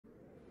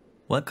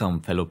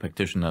Welcome, fellow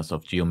practitioners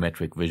of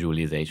geometric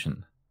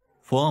visualization.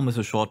 Forum is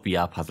a short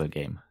VR puzzle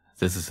game.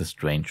 This is a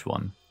strange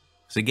one.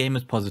 The game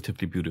is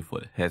positively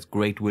beautiful, has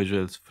great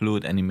visuals,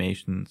 fluid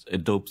animations, a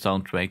dope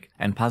soundtrack,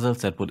 and puzzles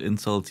that would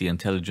insult the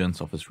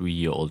intelligence of a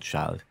 3-year-old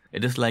child.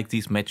 It is like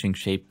these matching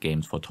shape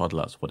games for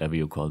toddlers, whatever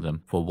you call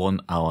them, for 1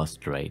 hour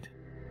straight.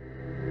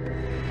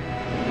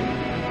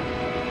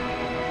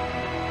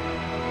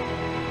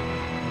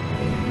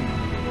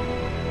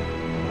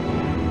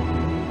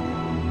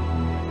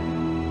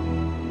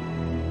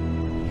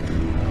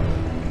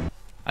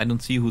 I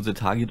don't see who the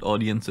target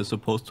audience is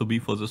supposed to be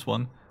for this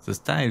one. The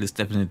style is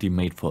definitely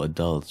made for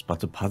adults, but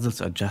the puzzles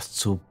are just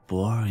so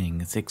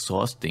boring, it's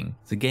exhausting.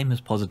 The game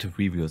has positive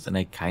reviews and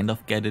I kind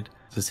of get it.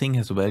 The thing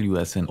has value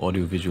as an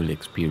audiovisual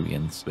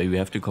experience, where you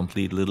have to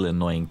complete little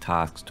annoying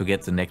tasks to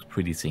get the next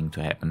pretty thing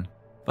to happen.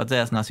 But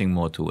there's nothing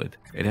more to it.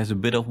 It has a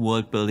bit of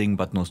world building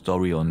but no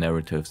story or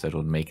narratives that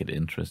would make it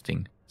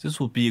interesting. This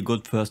would be a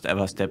good first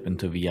ever step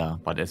into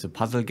VR, but as a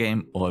puzzle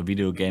game or a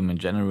video game in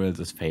general,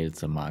 this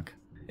fails the mark.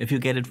 If you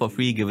get it for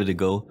free, give it a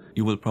go.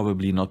 You will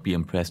probably not be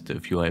impressed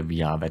if you are a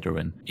VR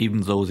veteran.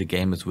 Even though the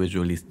game is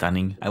visually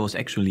stunning, I was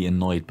actually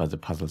annoyed by the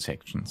puzzle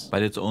sections.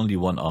 But it's only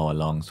 1 hour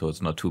long, so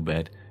it's not too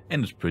bad,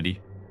 and it's pretty.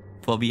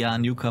 For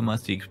VR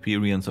newcomers, the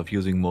experience of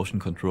using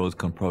motion controls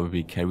can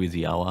probably carry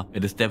the hour.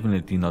 It is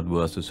definitely not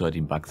worth the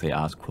 13 bucks they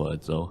ask for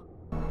it though.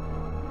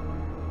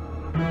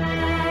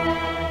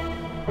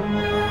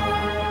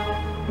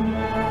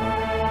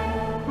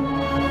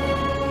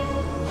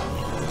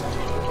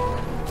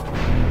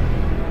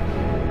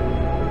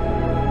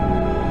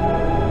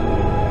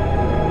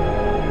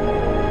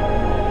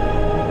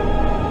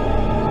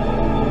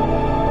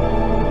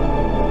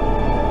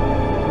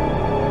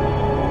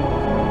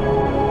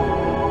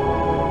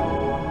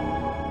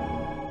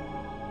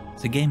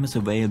 The game is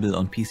available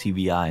on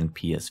PCVR and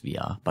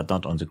PSVR, but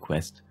not on the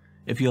Quest.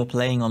 If you are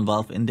playing on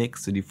Valve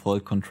Index, the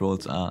default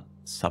controls are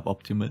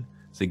suboptimal.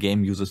 The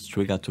game uses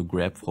trigger to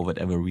grab for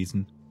whatever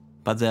reason.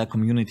 But there are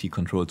community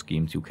control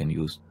schemes you can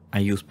use. I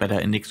use Better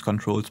Index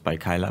Controls by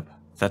Kylab.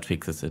 That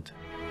fixes it.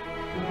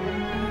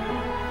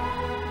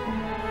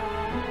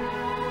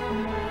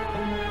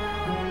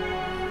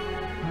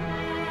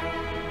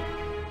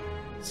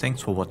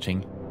 Thanks for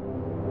watching.